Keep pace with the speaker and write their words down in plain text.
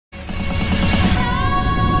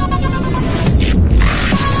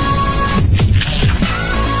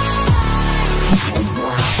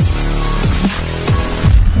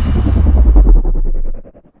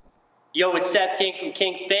it's Seth King from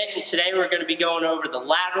KinggFit, and today we're going to be going over the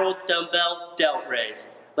lateral dumbbell delt raise.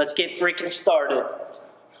 Let's get freaking started.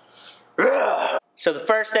 So the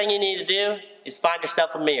first thing you need to do is find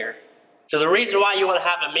yourself a mirror. So the reason why you want to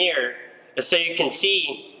have a mirror is so you can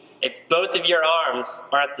see if both of your arms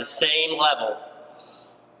are at the same level.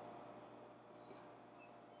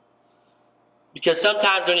 Because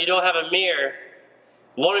sometimes when you don't have a mirror,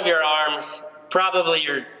 one of your arms, probably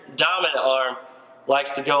your dominant arm,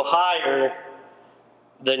 likes to go higher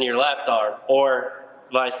than your left arm, or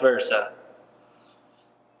vice versa.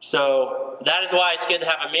 So that is why it's good to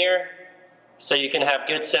have a mirror, so you can have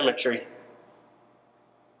good symmetry.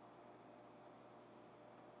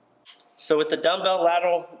 So with the dumbbell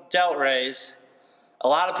lateral delt raise, a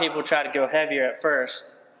lot of people try to go heavier at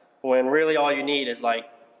first, when really all you need is like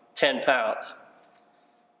 10 pounds.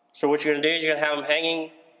 So what you're going to do is you're going to have them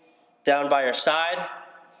hanging down by your side.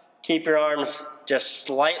 Keep your arms just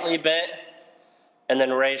slightly bent, and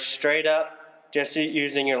then raise straight up, just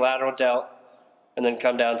using your lateral delt, and then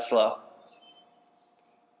come down slow.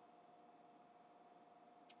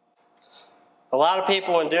 A lot of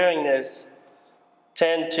people when doing this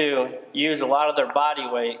tend to use a lot of their body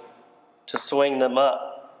weight to swing them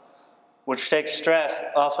up, which takes stress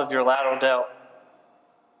off of your lateral delt.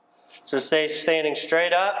 So stay standing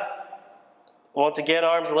straight up. Once again,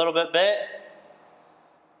 arms a little bit bent,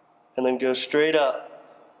 and then go straight up.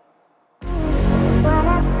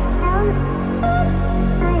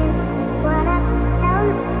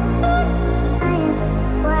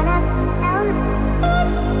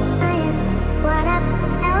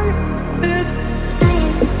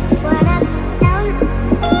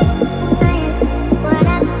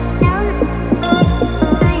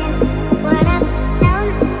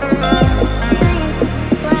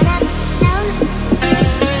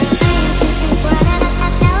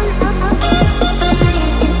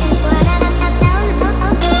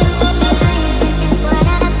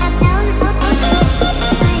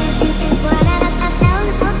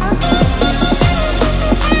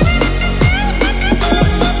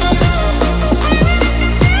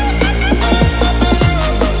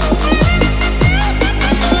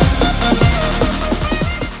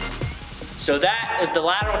 So that is the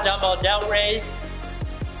lateral dumbbell delt raise.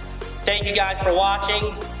 Thank you guys for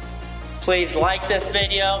watching. Please like this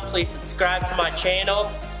video. Please subscribe to my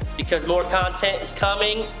channel because more content is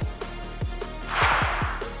coming.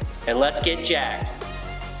 And let's get jacked.